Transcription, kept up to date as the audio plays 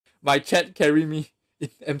My chat carry me in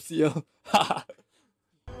MCL.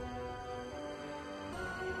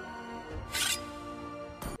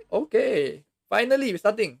 Okay, finally we're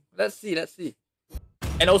starting. Let's see.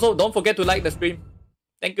 And also, don't forget to like the stream.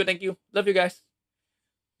 Thank you. Love you guys.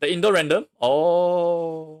 The indoor random.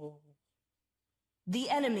 Oh. The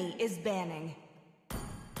enemy is banning.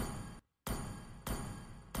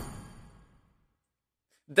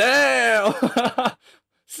 Damn!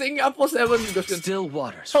 Singapore 7 Gusion. Still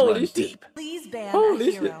waters Holy run shit. deep. Please ban Holy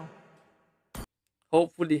a hero. shit.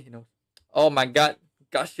 Hopefully, you know. Oh my god.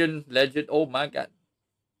 Gusion legend. Oh my god.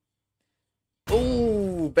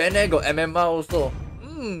 Oh, Banner got MMR also.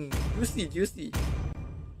 Juicy.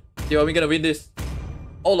 Yo, are we gonna win this?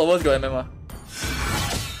 All of us got MMR.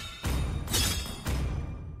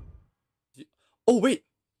 Oh wait.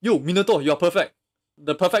 Yo, Minotaur, you are perfect.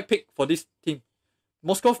 The perfect pick for this team.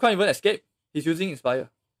 Moskov can't even escape. He's using Inspire.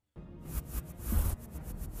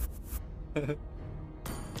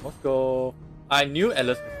 Moskov. I knew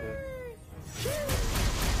Alice was there.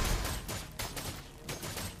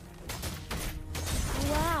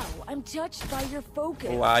 Wow, I'm touched by your focus.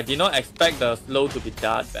 Oh, I did not expect the slow to be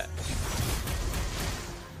that bad.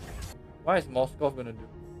 What is Moskov gonna do?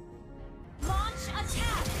 Launch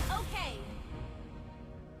attack. Okay.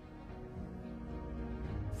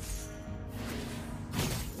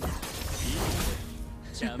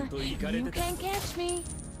 You can't catch me.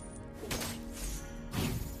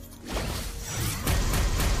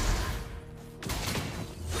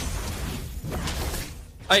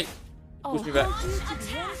 Hey! Push me back.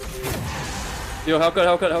 Yo, how cut.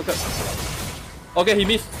 Okay, he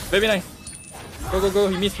missed. Very nice. Go.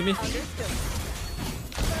 He missed.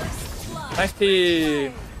 Nice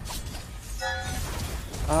team.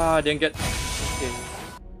 Didn't get. Okay.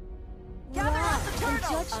 Wow, I'm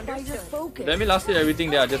touched by your focus. Let me last hit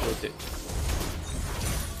everything there. I just rotate.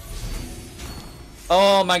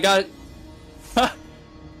 Oh my god.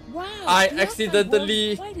 Wow, I the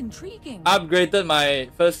accidentally outside world is quite intriguing. upgraded my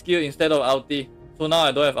first skill instead of ulti. So now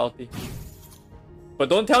I don't have ulti. But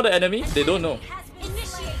don't tell the enemy. They don't know.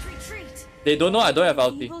 Initiate retreat. They don't know I don't have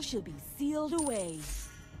ulti. Evil should be sealed away.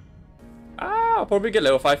 I'll probably get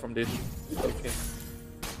level 5 from this. It's okay.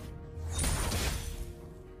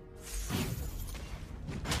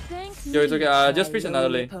 Thanks. Yo, it's okay. Just fish another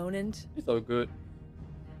lane. Opponent. It's all good.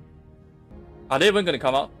 Are they even gonna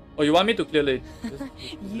come out? Oh, you want me to clear lane? Just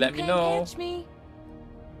let me know. Catch me.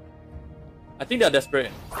 I think they're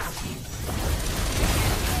desperate.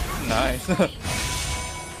 Nice.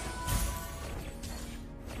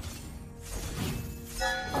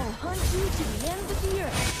 I'll hunt you to the ends of the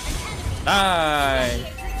earth. Nice.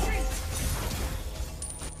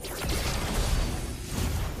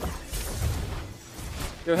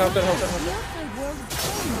 Yo, help. The outside world is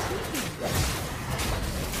so intriguing.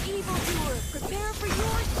 Evildoer, prepare for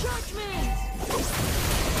your judgment.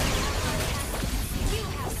 You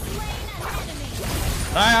have slain an enemy.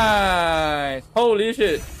 Nice. Holy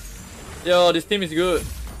shit. Yo, this team is good.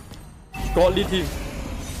 Godly team.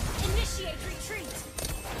 Initiate retreat.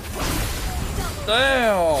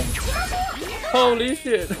 Damn. Holy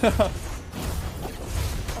shit. Gather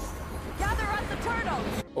up the turtle.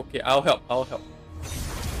 Okay, I'll help. Wow,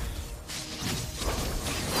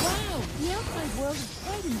 the outside world is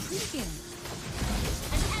quite intriguing.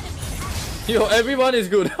 Yo, everyone is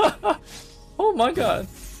good. Oh my god.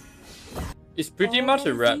 It's pretty much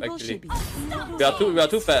a wrap actually. We are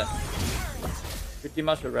too fat. Pretty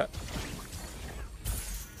much a wrap.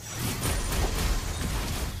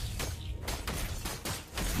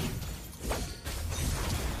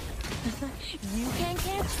 You can't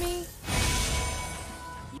catch me.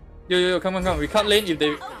 Yo, come on. We can't lane if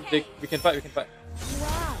we can fight.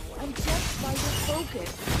 Wow, I'm touched by your focus.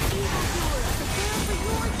 Evildoer, prepare for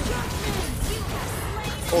your judgment. You have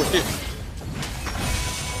slain. Oh shit.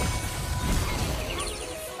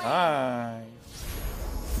 Nice.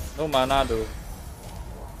 No mana though.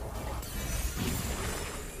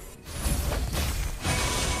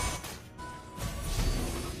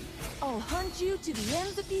 I'll hunt you to the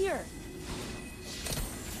ends of the earth.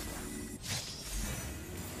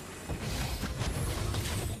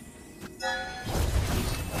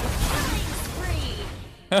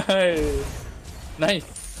 Hey. Nice.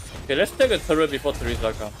 Okay, let's take a turret before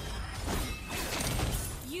Teresa comes.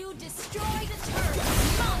 You destroy the turret.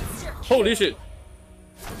 Monster. Holy shit.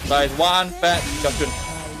 That is one fat Gusion.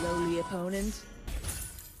 My lowly opponent.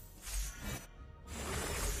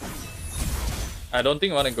 I don't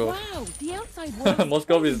think I wanna go. Wow, the outside world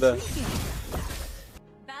Moscow is there.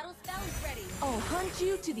 Battle spell is ready. I'll hunt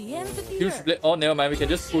you to the ends of the Huge earth. split. Oh, never mind. We can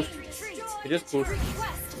just push. Retreat. We just push.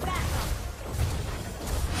 Request backup.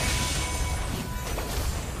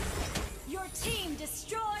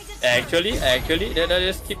 Actually, let's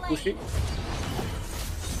just keep pushing.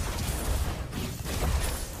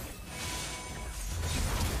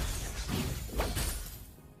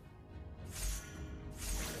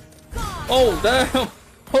 Oh damn!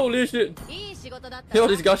 Holy shit! Yo,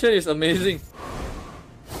 this Gusion is amazing.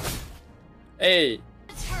 Hey,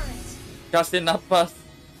 Gusion napas.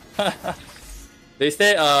 They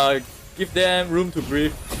say give them room to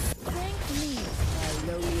breathe. Thank me,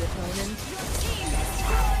 my lowly opponent.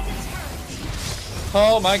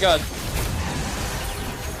 Oh my god.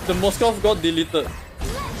 The Moskov got deleted.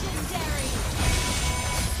 Legendary.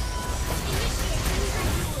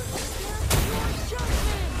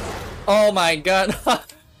 Oh my god.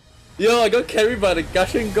 Yo, I got carried by the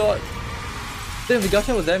Gusion god. Damn, the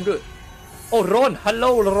Gusion was damn good. Oh, Ron.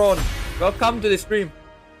 Hello, Ron. Welcome to the stream.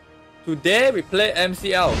 Today we play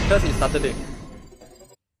MCL because it's Saturday.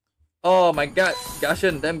 Oh my god,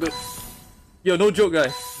 Gusion, damn good. Yo, no joke,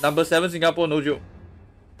 guys. Number 7 Singapore, no joke.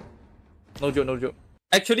 No joke, no joke.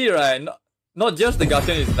 Actually, right, not just the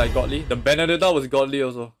Gusion is like godly. The Benedetta was godly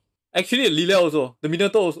also. Actually, the Lilia also. The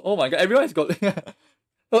Minotaur also. Oh my god, everyone is godly.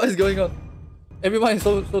 What is going on? Everyone is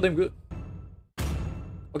so damn good.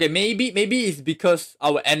 Okay, maybe it's because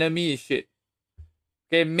our enemy is shit.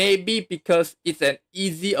 Okay, maybe because it's an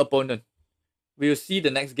easy opponent. We'll see the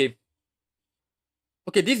next game.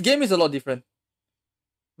 Okay, this game is a lot different.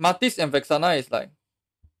 Matisse and Vexana is like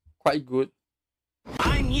quite good.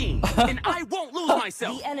 I'm Yin, and I won't lose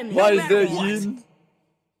myself. The enemy Why is is there banned. Yin?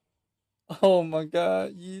 Oh my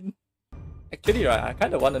god, Yin. Actually, right, I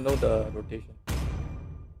kind of want to know the rotation.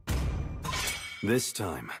 This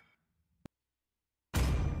time.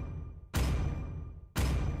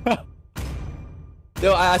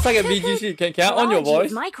 Yo, I suck at BGC. Can I on your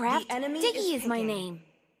voice? Minecraft. The enemy Diggy is is my picking. name.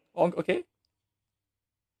 Okay.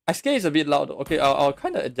 I scared it's a bit loud. Okay, I'll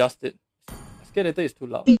kind of adjust it. I scared later it's too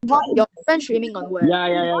loud. Your friend streaming on where?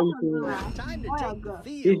 Yeah. Time to take the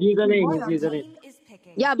His field. username, Your his username. team is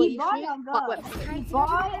picking. Yeah, but He you boy stream or what girl? website?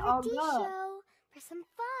 Boy or girl? For some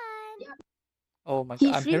fun. Oh my god,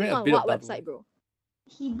 He's I'm streaming hearing a on bit what of website, double. bro?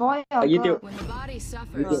 He boy or girl? YouTube. When the body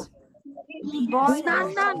YouTube. He boy Nah, or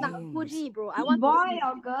nah, girl? nah, Fuji, bro. I He want to boy see.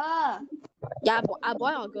 or girl? Yeah, a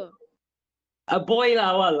boy or girl? A boy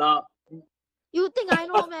lah, walao. You think I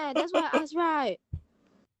know, man? That's why I asked, right?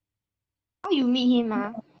 How you meet him,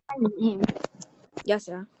 ah? How you meet him? Yes,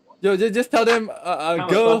 yeah. Yo, just tell them Come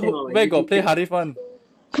girl on, talking where about got play Harifan.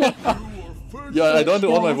 Yeah, I don't want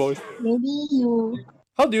to on my voice. Maybe you...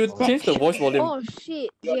 How do you change the voice volume Oh shit,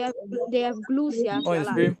 they have glues, yeah. on your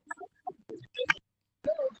Sialah. stream?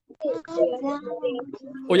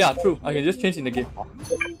 Oh yeah, true. I can just change in the game.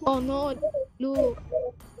 Oh no, glue.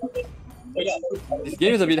 This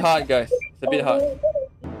game is a bit hard, guys. It's a bit hard.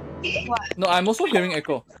 No, I'm also hearing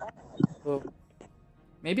echo. So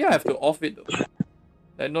maybe I have to off it though.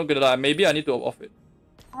 Like, not gonna lie, maybe I need to off it.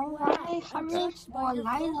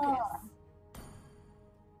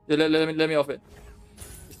 Yeah, let me off it.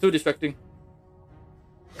 It's too distracting.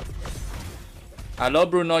 Hello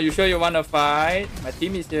Bruno, you sure you wanna fight? My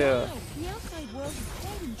team is here. The outside world is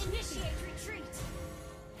dangerous. Initiate retreat.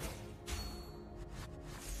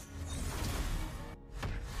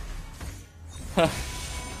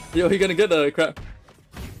 Yo, he gonna get the crap.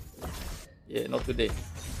 Yeah, not today.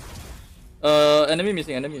 Enemy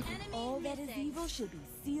missing, enemy missing. All that is evil should be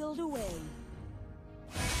sealed away.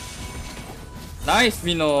 Nice,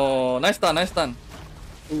 Mino. Nice stun.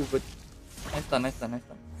 Ooh, but nice stun. Thank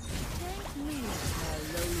me, my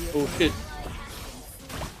lowly Oh shit.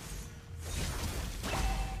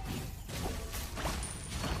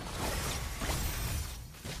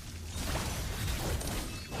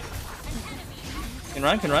 Can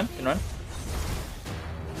run.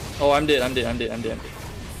 Oh, I'm dead.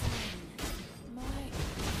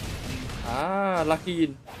 Ah,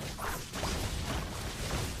 lucky.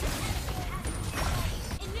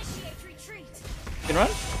 Initiate retreat. Can run.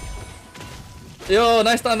 Yo,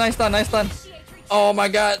 nice stun. Initiate retreat. Oh my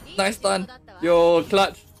god, nice stun. Yo,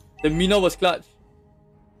 clutch. The Mino was clutch.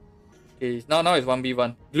 Okay, now it's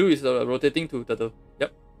 1v1. Blue is rotating to turtle.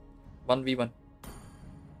 Yep. 1v1.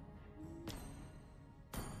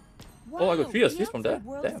 Oh, I got 3 assists from that.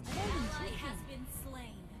 Damn. Ally has been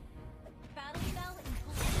slain. Battle spell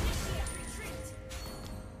initiate retreat.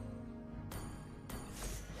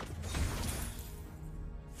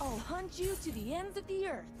 I'll hunt you to the ends of the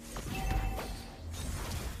earth. An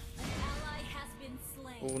ally has been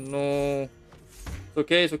slain. Oh no.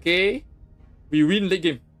 It's okay. We win late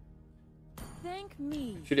game. Thank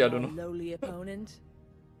me, Actually, I don't my know. lowly opponent.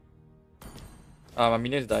 My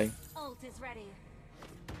minion is dying. Ult is ready.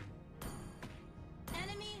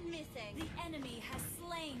 Enemy missing. The enemy has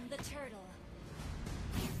slain the turtle.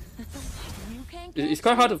 You can't It's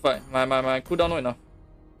quite hard to fight. My cooldown not enough.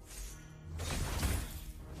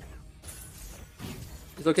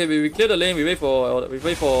 It's okay. We clear the lane. We wait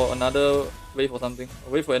for another wave or something.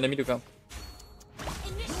 Or wait for enemy to come.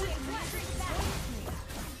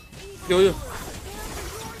 Yo.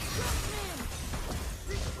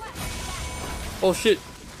 Oh shit.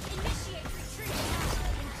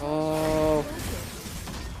 Oh.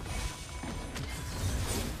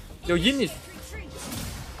 Yo, Yin is.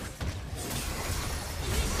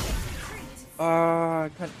 I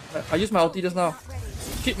can't. I used my ulti just now.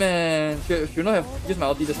 Shit, man. Should not have used my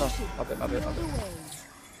ulti just now. My bad.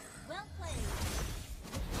 Well played.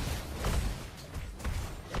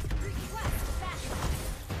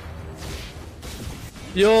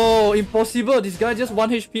 Yo, impossible. This guy just 1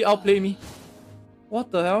 HP outplay me.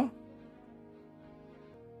 What the hell?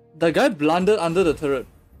 The guy blundered under the turret.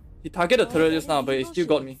 He targeted the turret just now, but he still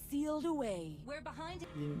got me. Sealed away. We're behind.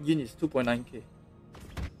 Yin is 2.9k.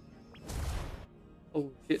 Oh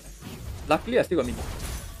shit. Luckily, I still got me.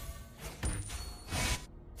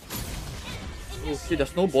 Oh shit,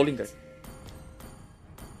 there's no bowling, guys.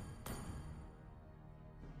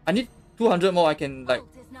 I need 200 more. I can like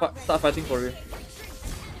start fighting for real.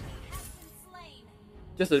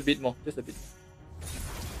 Just a bit more. Just a bit.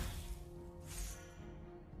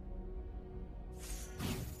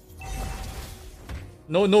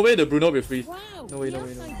 No way the Bruno will freeze. Wow. No way. The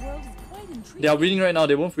outside world is quite intriguing. They are winning right now.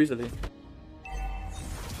 They won't freeze the lane.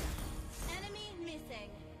 Enemy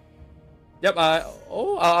missing. Yep.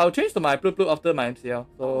 I'll change to my blue after my MCL.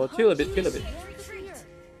 So chill a bit.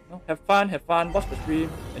 No, have fun. Watch the stream.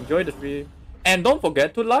 Enjoy the stream. And don't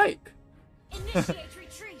forget to like. Initiate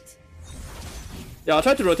retreat. Yeah, I'll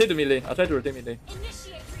try to rotate to mid lane. Initiate retreat.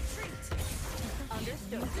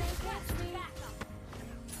 Understood.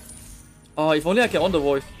 Oh, if only I can on the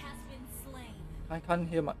voice. Has been slain. I can't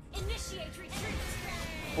hear much. Initiate retreat.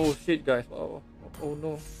 Oh shit, guys. Oh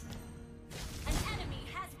no. An enemy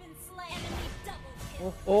has been slain. Enemy double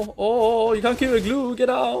kill. Oh, you can't kill the glue. Get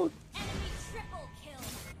out. Enemy triple kill.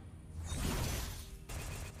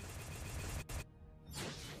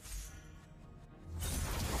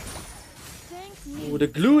 Thank me, Oh, the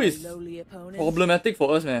glue is lowly opponent. problematic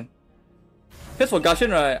for us, man. Because for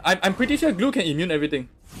Gusion, right, I'm pretty sure glue can immune everything.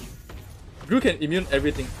 Glue can immune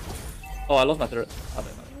everything. Oh, I lost my turret.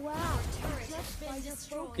 Wow. Turret has been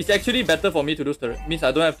destroyed. It's actually better for me to lose turret. Means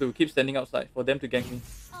I don't have to keep standing outside for them to gank me.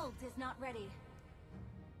 Ult is not ready.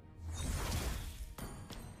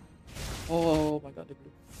 Oh my god, the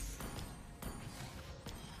glue.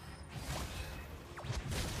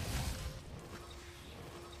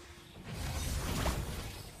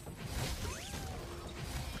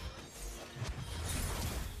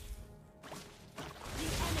 The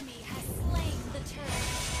enemy has slain the turret.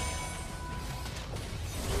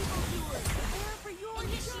 Evildoers, prepare for your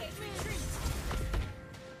initiate retreat.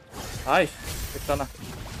 Nice. Exana.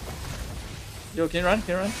 Yo, can you run?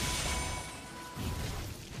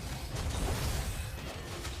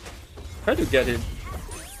 Try to get him. Has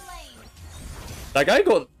been slain. That guy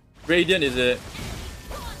got Radiant, is it?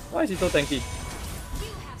 Why is he so tanky? You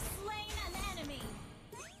have slain an enemy.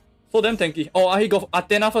 So damn tanky. Oh, he got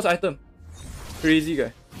Athena first item. Crazy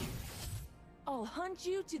guy. I'll hunt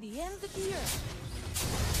you to the ends of the earth.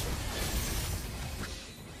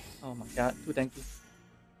 Oh my god, too tanky.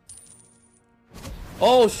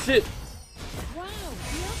 Oh shit. Wow. The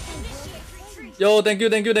outside world is quite intriguing. Yo, thank you.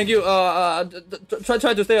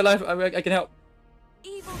 Try to stay alive. I can help.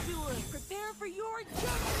 Evildoers, prepare for your judgment.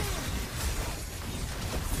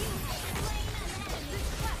 You have slain an enemy.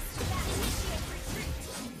 Request that initiate retreat.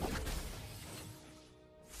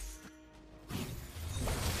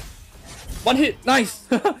 One hit, nice.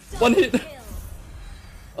 One hit. Kill.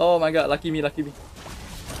 Oh my god, lucky me. Initiate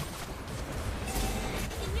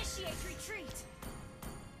retreat.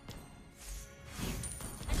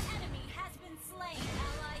 An enemy has been slain.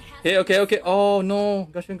 Ally has Okay. Oh no,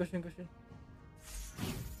 Gusion.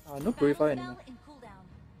 No purifier Battle anymore. spell in cooldown.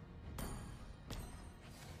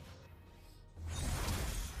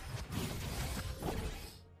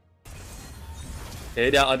 Okay,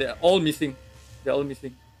 they are all missing. They're all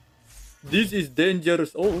missing. This is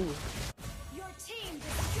dangerous. Oh. Your team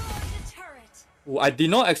destroyed the turret. Oh, I did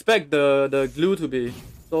not expect the glue to be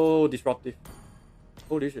so disruptive.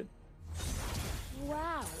 Holy shit.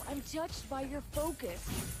 Wow. I'm touched by your focus.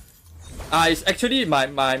 It's actually my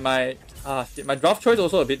shit, my draft choice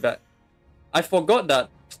also a bit bad. I forgot that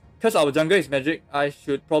because our jungle is magic, I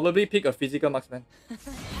should probably pick a physical marksman. Ally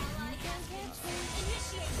has been slain.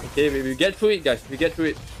 Initiate. Okay, we get through it, guys. We get through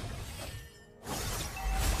it.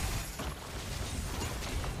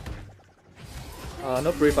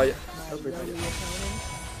 No purify yet. No purify yet.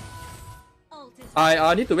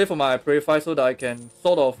 I need to wait for my purify so that I can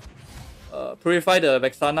sort of purify the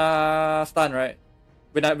Vexana stun, right?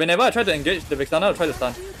 Whenever I try to engage the Vexana, I'll try to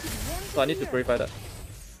stun. So I need to purify that.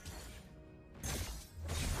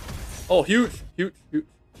 Oh, huge, huge, huge.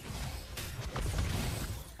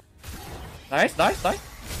 Nice, nice, nice.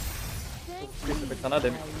 The Vexana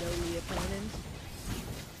damage.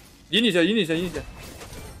 Yin is here, Yin is here, Yin is here.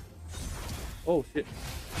 Oh shit.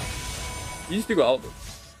 Yin still got out though.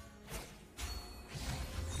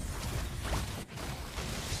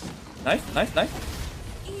 Nice, nice, nice.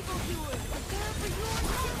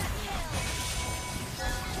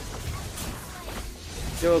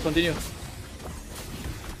 Yo, continue.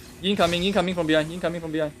 Incoming from behind, incoming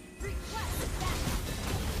from behind.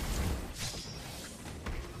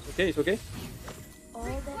 Okay, it's okay.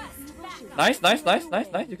 Nice, nice, nice,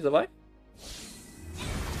 nice, nice. You can survive.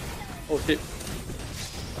 Oh shit.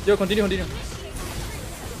 Yo, continue, continue.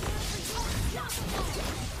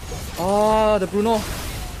 Ah, the Bruno.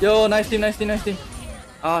 Yo, nice team, nice team, nice team.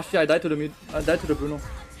 Ah shit, I died to the mid. I died to the Bruno.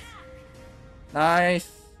 Nice.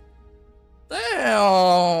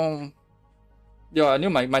 Damn. Yo, I knew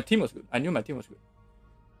my team was good. I knew my team was good.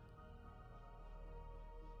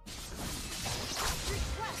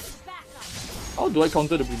 How do I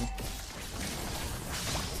counter the Bruno?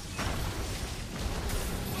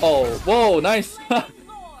 Oh, whoa, nice.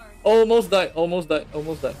 Almost died, almost died,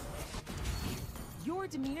 almost died. Your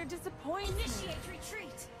demeanor disappoints. Initiate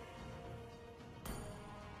retreat.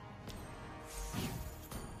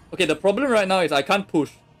 Okay, the problem right now is I can't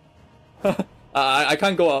push. I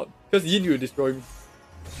can't go out because Yin will destroy me.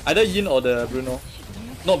 Either Yin or the Bruno.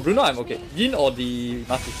 No, Bruno I'm okay. Yin or the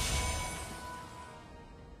Mati.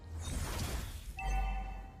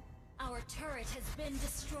 Our turret has been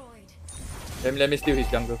destroyed. Let me steal his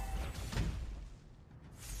jungle.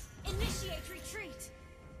 Initiate retreat.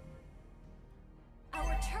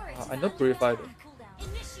 Our turret is I know purify though.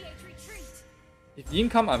 Initiate retreat. If Yin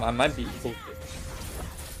come, I might be posted.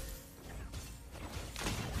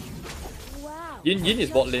 Wow. Yin is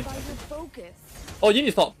bot lane. By your focus. Oh, Yin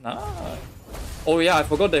is top. Nah. Oh yeah, I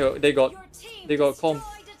forgot they got comp.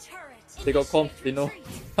 They got comp. They know.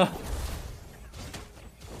 Wow,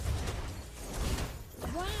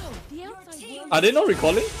 the outside world. Are they not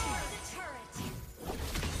recalling?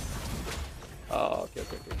 Oh, okay.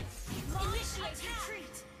 Initiate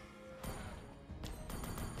retreat.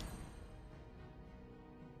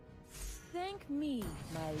 Thank me,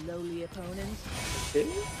 my lowly opponent. Okay.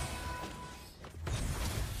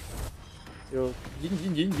 Yo,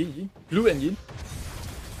 Yin. Blue and Yin.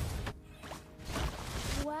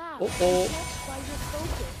 Wow. Oh. Touched by your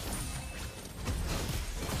focus.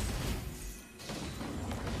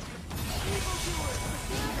 Evildoer,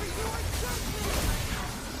 prepare for your judgment.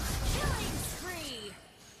 Killing spree.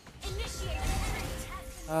 Initiate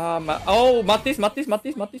retreat. Oh, Matis.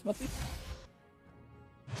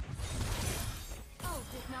 Oh,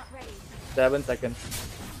 did not ready. 7 seconds.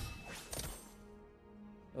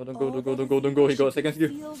 Oh, don't go. He got a second skill.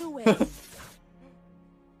 Sealed away.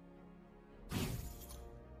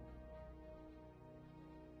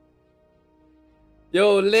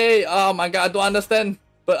 Yo, Lei. Oh my god, I don't understand.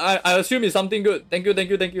 But I assume it's something good. Thank you.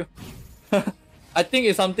 I think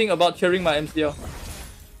it's something about cheering my MCL.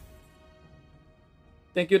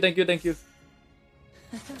 Thank you.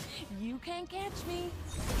 You can't catch me.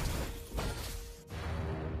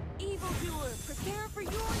 Evildoer, prepare for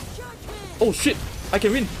your judgment. Oh shit, I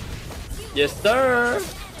can win. Yes sir.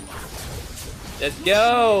 Let's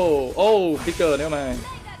go. Oh, picker, never mind.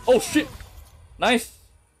 Oh shit. Nice.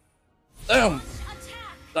 Damn.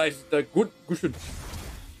 That is the good Gusion.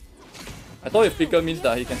 I thought if picker means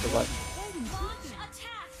that he can survive.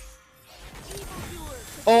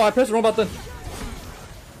 Oh, I pressed the wrong button.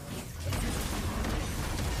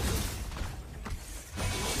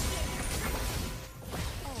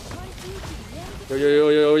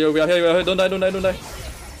 Yo, we are here. Don't die.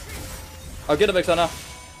 I'll get the Vexana.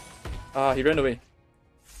 Ah, he ran away.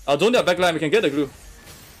 I'll zone their backline, we can get the glue.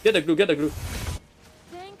 Get the glue.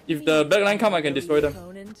 If the backline come, I can destroy them.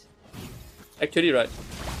 Actually, right.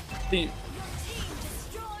 Think...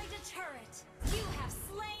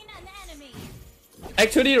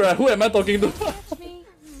 Actually, right, who am I talking to?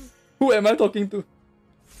 Who am I talking to?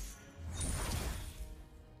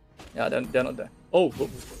 Yeah, they're not there. Oh.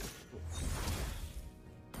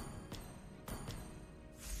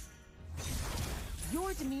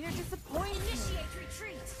 Your demeanor disappoints me. Initiate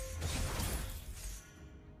retreat.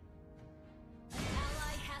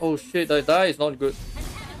 Oh shit, that die is not good.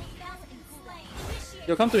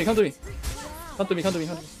 Yo, come to me. By your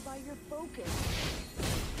focus.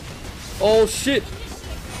 Oh shit!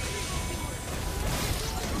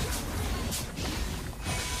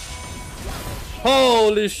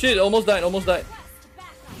 Holy shit! Almost died. Almost died.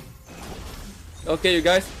 Okay, you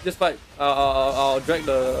guys, just fight. I'll drag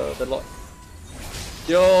the lot.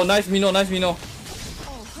 Yo, nice Mino, nice Mino.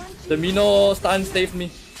 The Mino stun saved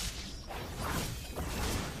me.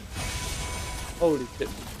 Holy shit!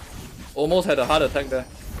 Almost had a heart attack there.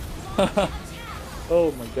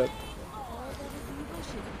 Oh my god.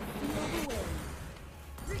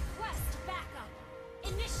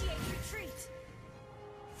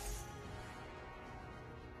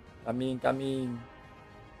 Coming.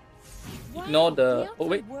 Ignore the. Oh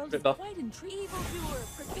wait, ripped off. Evildoer,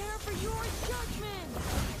 prepare for your judgment.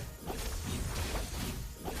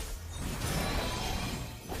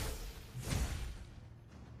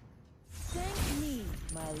 Thank me,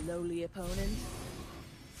 my lowly opponent.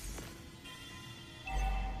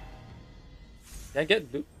 Can I get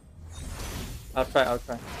Duke? I'll try.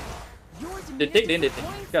 They take, then they take.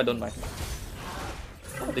 Yeah, I don't mind.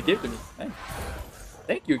 Oh, they gave to me. Nice.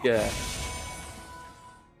 Thank you, guys.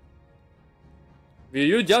 Will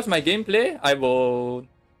you judge my gameplay? I will.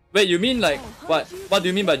 Wait, you mean like what? What do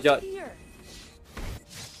you mean by judge?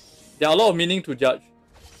 There are a lot of meaning to judge.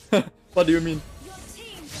 What do you mean?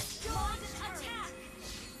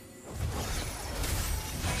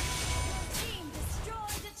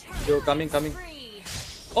 Yo, coming.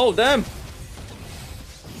 Oh damn!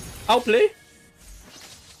 Outplay?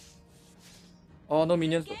 Oh, no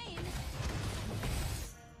minions.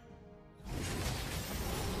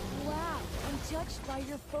 Wow, I'm judged by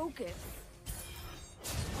your focus.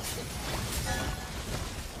 Shit.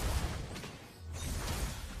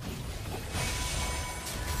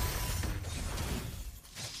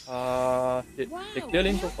 Wow, They're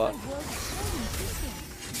clearing so fast.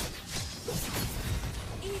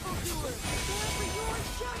 Evildoer, prepare for your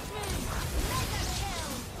judgment.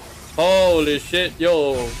 Holy shit,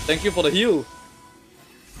 yo. Thank you for the heal.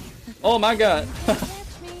 Oh my god. Catch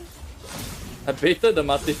me. I baited the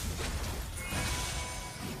Martis.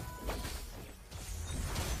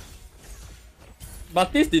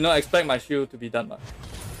 Martis did not expect my shield to be done, man.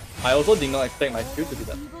 I also did not expect my shield to be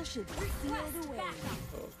done. Evil should be sealed away.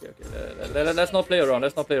 Okay. Let's not play around. I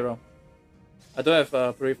don't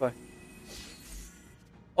have Purify.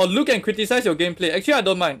 Oh, look and criticize your gameplay. Actually, I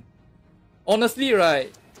don't mind. Honestly,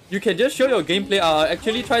 right, you can just show your gameplay. I'll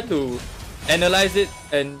actually try to analyze it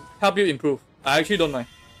and help you improve. I actually don't mind.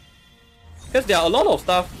 Because there are a lot of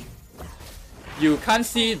stuff you can't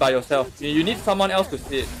see it by yourself. You need someone else to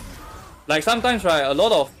see it. Like sometimes, right, a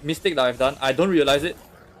lot of mistakes that I've done, I don't realize it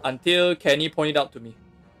until Kenny pointed out to me.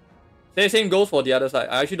 Same goes for the other side.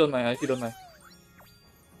 I actually don't mind.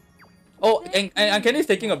 Oh, and Kenny's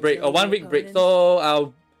taking a break, a 1 week break. So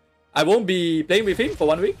I won't be playing with him for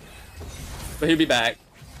 1 week. But he'll be back.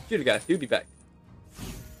 Shoot, guys, he'll be back.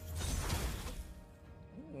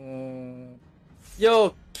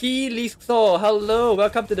 Yo, Key Liso, hello,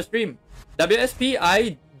 welcome to the stream.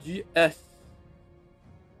 WSPIGS.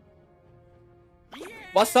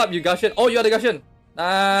 What's up, you Gusion? Oh, you are the Gusion.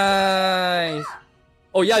 Nice.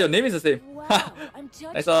 Oh yeah, your name is the same. Wow, I'm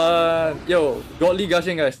judged. Nice one. Yo, godly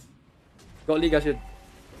Gusion, guys. Godly Gusion.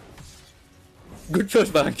 Good choice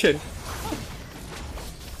by Ken.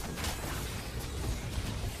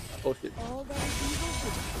 Oh shit. All that is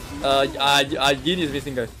evil should Yin is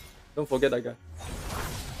missing, guys. Don't forget that guy.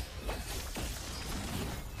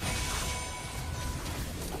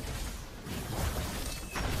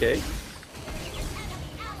 Okay.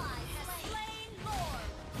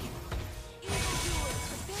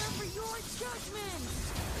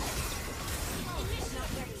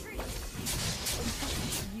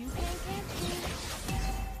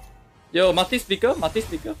 Yo, Marty speaker.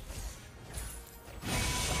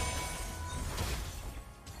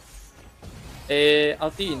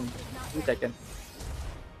 Ulti in 2 seconds.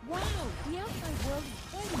 Wow, the outside world is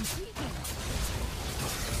quite intriguing.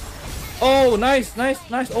 Oh, nice.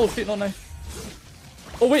 Oh shit, not nice.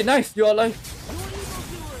 Oh wait, nice. You are alive.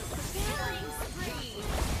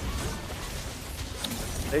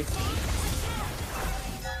 Hey.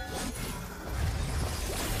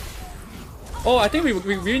 Oh, I think we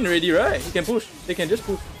win already, right? You can push. They can just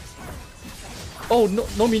push. Oh,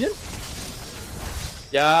 no minion?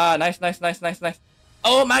 Yeah, nice.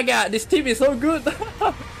 Oh my god, this team is so good.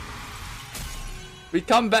 We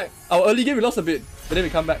come back. Our early game we lost a bit, but then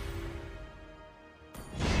we come back.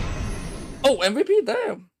 Oh, MVP,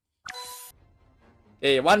 damn.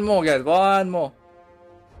 Okay, one more, guys. One more.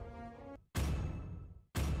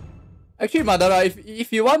 Actually, Madara,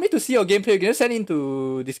 if you want me to see your gameplay, you can just send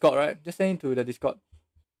into Discord, right? Just send into the Discord.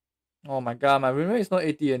 Oh my god, my win rate is not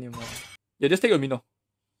 80 anymore. Yeah, just take a Mino.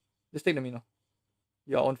 Just take the Mino.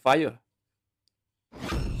 You're on fire.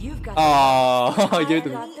 You've got Oh, give it to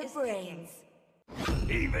me. got the brains.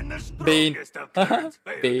 Even the Bane. strongest of currents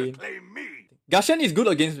fail Bane. to claim me. Gusion is good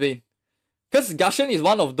against Vayne. Because Gusion is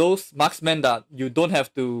one of those marksmen that you don't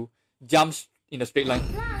have to jump in a straight line.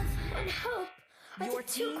 Love and hope are the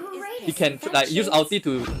two greatest He can like use inventions. ulti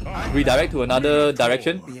to redirect to another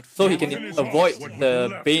direction, so he can avoid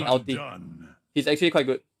the Vayne ulti. He's actually quite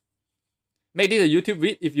good. Make this a YouTube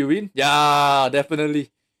vid if you win. Yeah,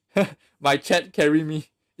 definitely. My chat carry me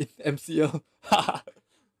in MCL.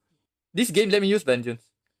 This game let me use Vengeance.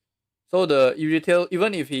 So the Irritail,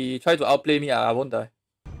 even if he try to outplay me, I won't die.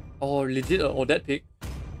 Oh, legit, that pick.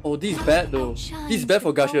 Oh, this is bad though. This is bad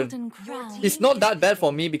for Gusion. It's not that bad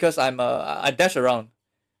for me because I dash around.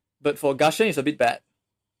 But for Gusion, it's a bit bad.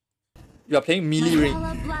 You are playing melee range.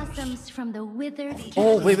 Blossoms from the withered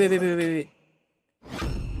Oh, wait.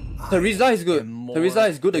 Teresa is good. Teresa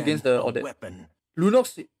is good against the Odette. Weapon.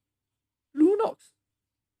 Lunox.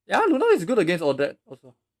 Yeah, Lunox is good against Odette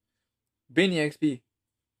also. Bane EXP.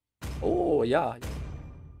 Oh, yeah.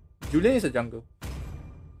 Julian is a jungle.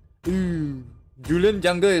 Julian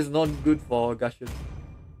jungle is not good for Gusion.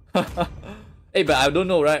 Hey, but I don't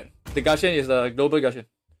know, right? The Gusion is a global Gusion.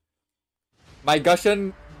 My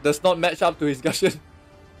Gusion does not match up to his Gusion.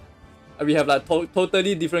 We have like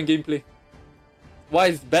totally different gameplay. Why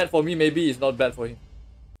it's bad for me, maybe it's not bad for him.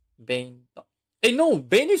 Bane. Hey, no,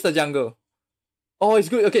 Bane is the jungle. Oh, it's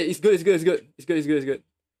good. Okay, it's good. Okay, it's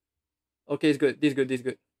good. This is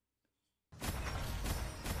good.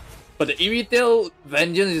 But the Irritail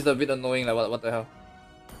Vengeance is a bit annoying. Like, what the hell?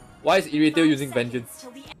 Why is Irritail using Vengeance?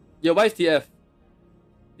 Yo, why is TF?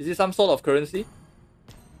 Is it some sort of currency?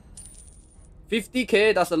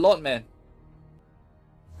 50k, that's a lot, man.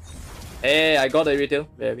 Hey, I got the Irritail.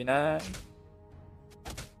 Very nice.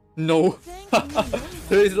 No.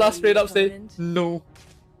 His last straight up say no.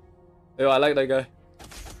 Yo, I like that guy.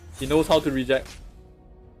 He knows how to reject.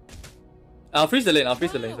 I'll freeze the lane.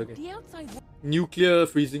 It's okay. Nuclear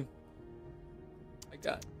freezing. My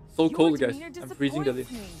god. So cold, guys. I'm freezing the lane.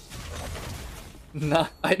 Nah,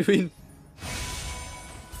 I'd win.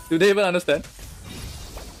 Do they even understand?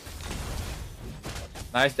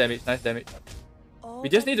 Nice damage. We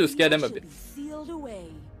just need to scare them a bit.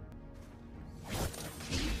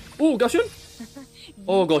 Oh, Gusion!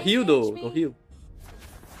 Oh, got heal though. Got heal.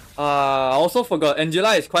 I also forgot.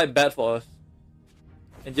 Angela is quite bad for us.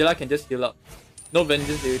 Angela can just heal up. No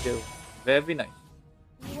Vengeance Irritail. Very nice.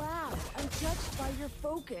 Wow, I'm judged by your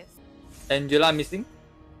focus. Angela missing.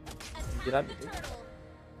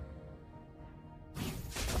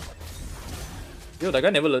 Yo, that guy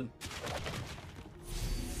never learned.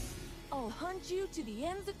 I'll hunt you to the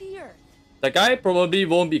ends of the earth. That guy probably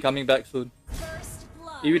won't be coming back soon.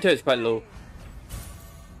 Irritail is quite low.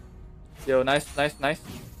 Yo, nice.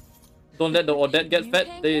 Don't let the Odette get fed.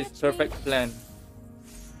 This is perfect plan.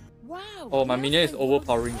 Wow. Oh, my minion is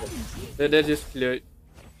overpowering. Let's just clear it.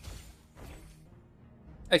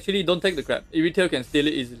 Actually, don't take the crap. Irritail can steal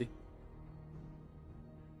it easily.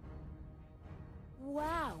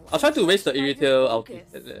 Wow. I'll try to waste the Irritail ulti.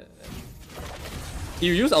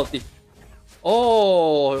 He used ulti.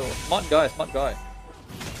 Oh, smart guy.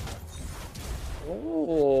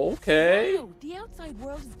 Oh, okay. Wow, the outside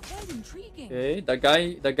world is quite intriguing. Okay,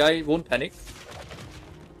 that guy won't panic.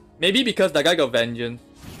 Maybe because that guy got Vengeance.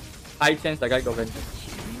 High chance that guy got Vengeance.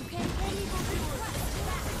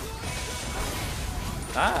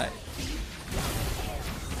 Nice.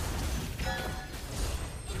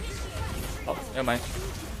 Oh, never mind.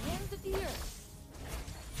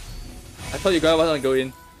 I thought you guys wanna go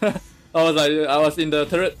in. I was in the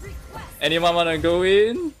turret. Anyone wanna go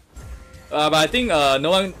in? But I think no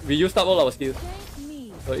one. We used up all our skills,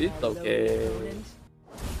 so it's okay.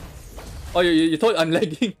 Oh, you thought I'm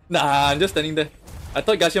lagging? Nah, I'm just standing there. I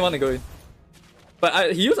thought Gusion wanna go in,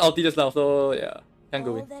 but he used ulti just now, so yeah, can't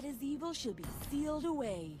go in. That is evil should be sealed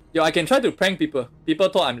away. Yo, I can try to prank people. People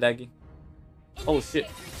thought I'm lagging. Oh shit.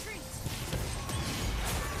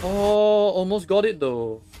 Oh, almost got it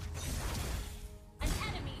though.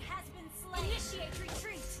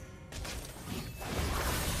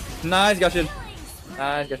 Nice, Gusion.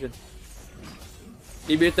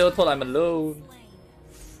 Irritail thought I'm alone.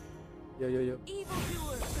 Yo.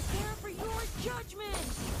 Evildoer, prepare for your judgment.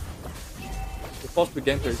 You're forced to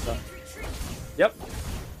gank Teresa. Yep.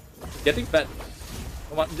 Getting fat.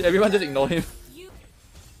 Come on, everyone just ignore him.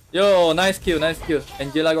 Yo, nice kill.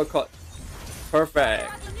 Angela got caught.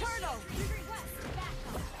 Perfect.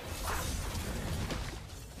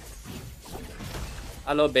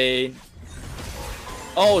 Hello, Bane.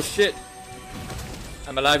 Oh shit.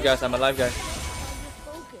 I'm alive, guys. I'm alive, guys.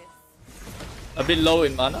 Focus. A bit low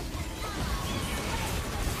in mana.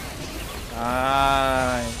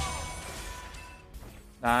 Nice.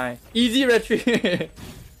 Nice. Easy retreat.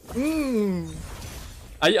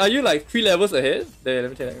 Are you like 3 levels ahead? There,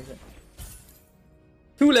 let me check.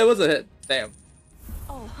 2 levels ahead. Damn.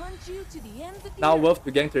 I'll hunt you to the end of the Now earth. worth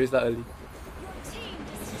to gank Teresa early. Your team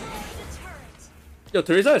destroyed a turret. Yo,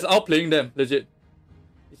 Teresa is outplaying them, legit.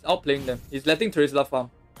 He's outplaying them. He's letting Teresa farm.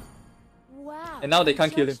 Wow. And now they I'm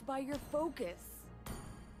can't kill him. judged by your focus.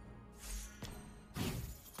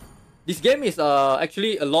 This game is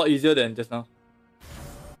actually a lot easier than just now.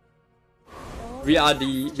 We are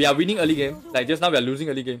winning early game. Like just now we are losing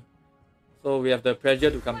early game. So we have the pressure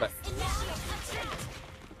to come back. Initiate attack.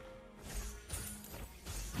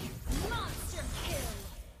 Monster kill.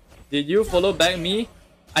 Did you follow back me?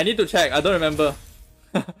 I need to check. I don't remember.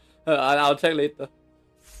 I'll check later.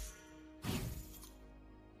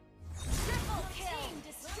 Triple kill.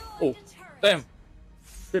 Destroyed Oh, a turret. damn.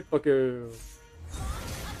 Triple kill.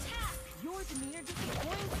 Attack. Your demeanor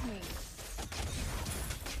disappoints me.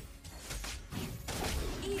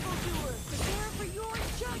 Evildoer, prepare for your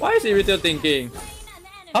judgment. Why is Irritail thinking? Slain an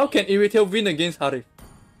enemy. How can Irritail win against Harif?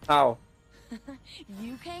 How?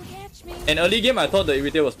 You can't catch me. In early game, I thought the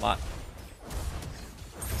Irritail was smart.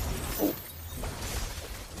 Oh.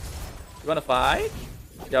 You wanna fight?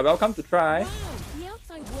 Yeah, welcome to try. Wow, the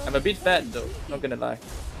outside world I'm a bit is fat though, not gonna lie.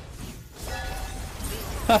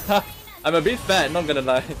 I'm a bit fat, not gonna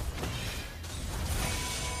lie.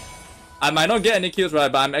 I might not get any kills,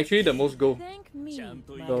 right? But I'm actually the most gold. Thank me.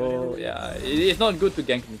 So yeah, it's not good to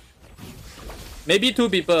gank me. Maybe 2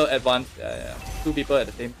 people at once. Yeah. 2 people at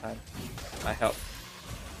the same time might help.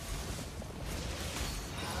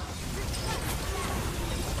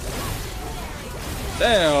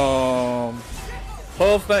 Damn!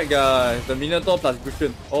 Perfect, guys. The Minotaur plus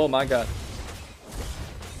Gusion. Oh my god.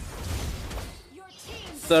 Your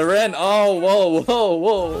team Seren. Oh, whoa.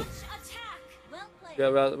 launch attack. Well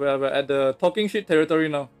played. We're at the talking shit territory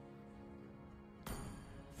now.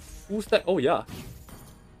 Full stack. Oh yeah.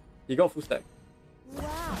 He got full stack.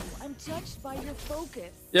 Wow, I'm judged by your focus.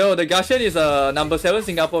 Yo, the Gusion is number 7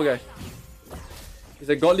 Singapore, guys. It's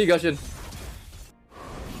a godly Gusion.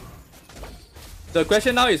 The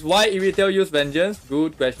question now is why Irritail use Vengeance?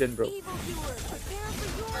 Good question, bro. Evildoer, prepare for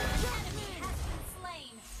your Enemy has been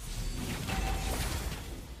slain.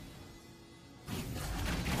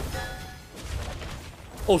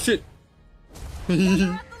 Oh shit. At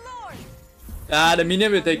the Lord. Ah, the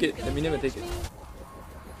minion will take it. The minion will take it.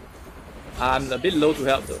 I'm a bit low to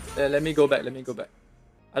help though. Let me go back.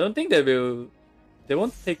 I don't think they will. They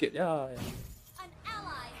won't take it. Yeah. An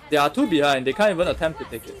ally has They are 2 behind. They can't even attempt to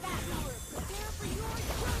take it. Prepare for your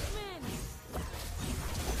judgment.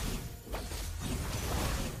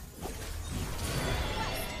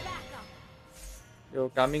 backup. Yo,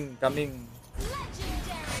 coming.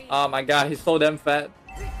 Legendary. Oh my god, he's so damn fat.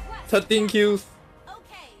 Request 13 kills.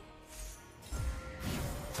 okay.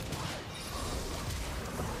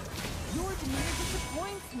 Your demeanor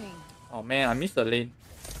disappoints me. Oh man, I missed the lane.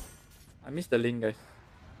 Guys.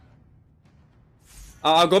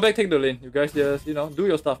 I'll go back take the lane. You guys just, do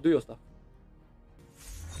your stuff. Killing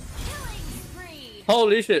spree.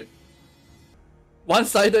 Holy shit.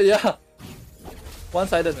 One-sided, yeah.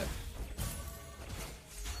 One-sided, man.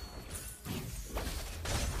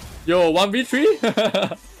 Yo,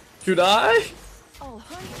 1v3? Should I? I'll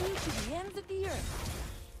hunt you to the ends of the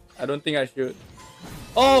earth. I don't think I should.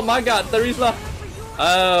 Oh my god, Teresa.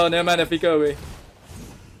 Oh, never mind, I flicker away.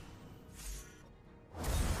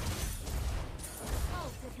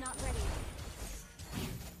 Ult is not ready.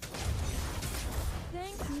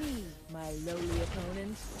 Thank me, my lowly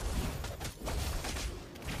opponent.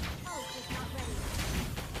 Ult is not ready.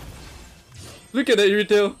 Look at the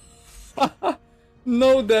Irritail.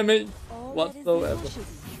 No damage All whatsoever. that is evil should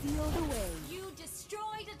be sealed away. You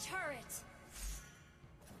destroyed a turret.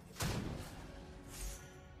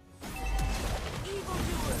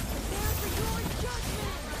 Evildoer, prepare for your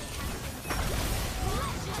judgment.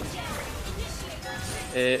 Legendary.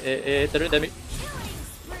 Initiate Turret damage. killing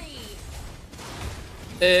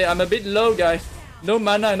spree. I'm a bit low, guys. No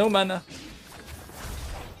mana.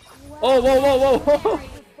 Oh, whoa.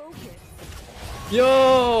 Focus.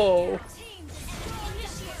 Yo. Team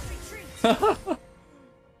initiate retreat.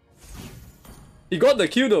 He got the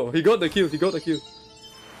kill though. He got the kill.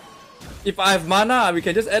 If I have mana, we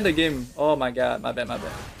can just end the game. Oh my god, my bad.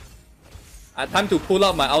 Time to pull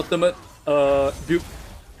out my ultimate build.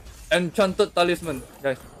 Enchanted Talisman,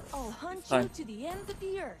 guys. I'll hunt Fine. you to the ends of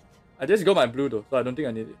the earth. I just got my blue though, so I don't think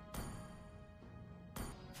I need it.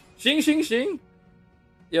 Xing.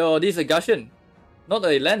 Yo, this is a Gusion, not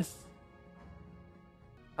a lens.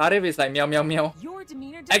 Harif is like meow meow meow. Your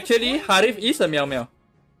demeanor Actually, disappoints Harif me. is a meow meow.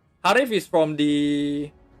 Harif is from the...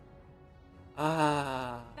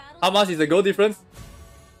 How much is the goal difference?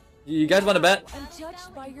 You guys want to bet? I'm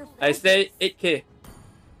judged by your I focus. say 8k.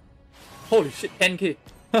 Holy shit, 10k.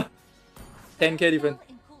 10k difference.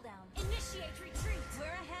 Initiate retreat. We're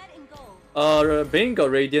ahead in gold. Bane got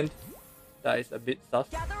Radiant. That is a bit sus.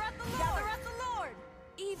 Gather at the Lord. Gather at the Lord.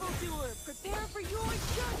 Evildoer, prepare for your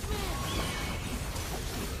judgment.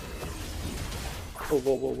 Oh,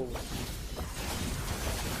 whoa, whoa, whoa.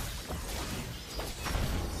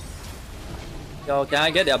 Yo, can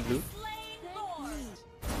I get their blue?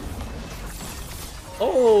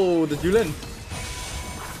 Oh, the Julian.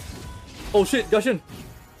 Oh shit, Gusion.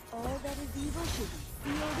 All that is evil should be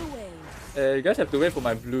sealed away. You guys have to wait for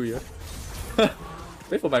my blue, yeah?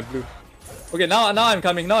 Wait for my blue. Okay, now I'm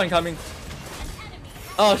coming. Now I'm coming.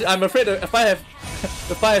 Oh, shit, I'm afraid the fight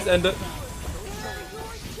the fight has ended. Prepare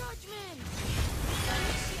for your judgment.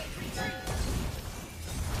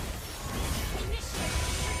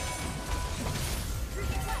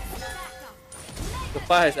 The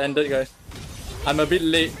fight has ended, guys. I'm a bit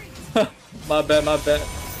late. My bad, my bad.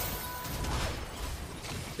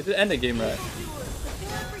 Did it end the game, right?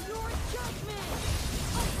 Prepare for your judgment.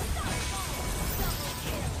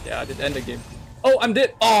 Yeah, I did end the game. Oh, I'm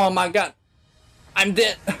dead. Oh my god. I'm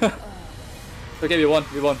dead. It's okay, we won.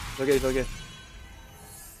 We won. It's okay, it's okay.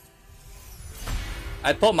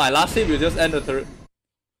 I thought my last hit will just end the turret.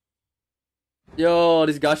 Yo,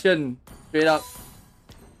 this Gusion. Straight up.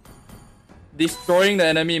 Destroying the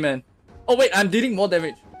enemy, man. Oh wait, I'm dealing more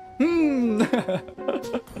damage.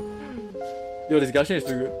 Yo, this Gusion is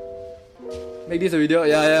too good. Make this a video?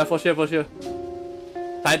 Yeah, for sure, for sure.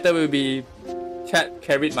 Title will be Chat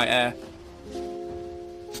carried my ass.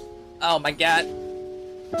 Oh my god.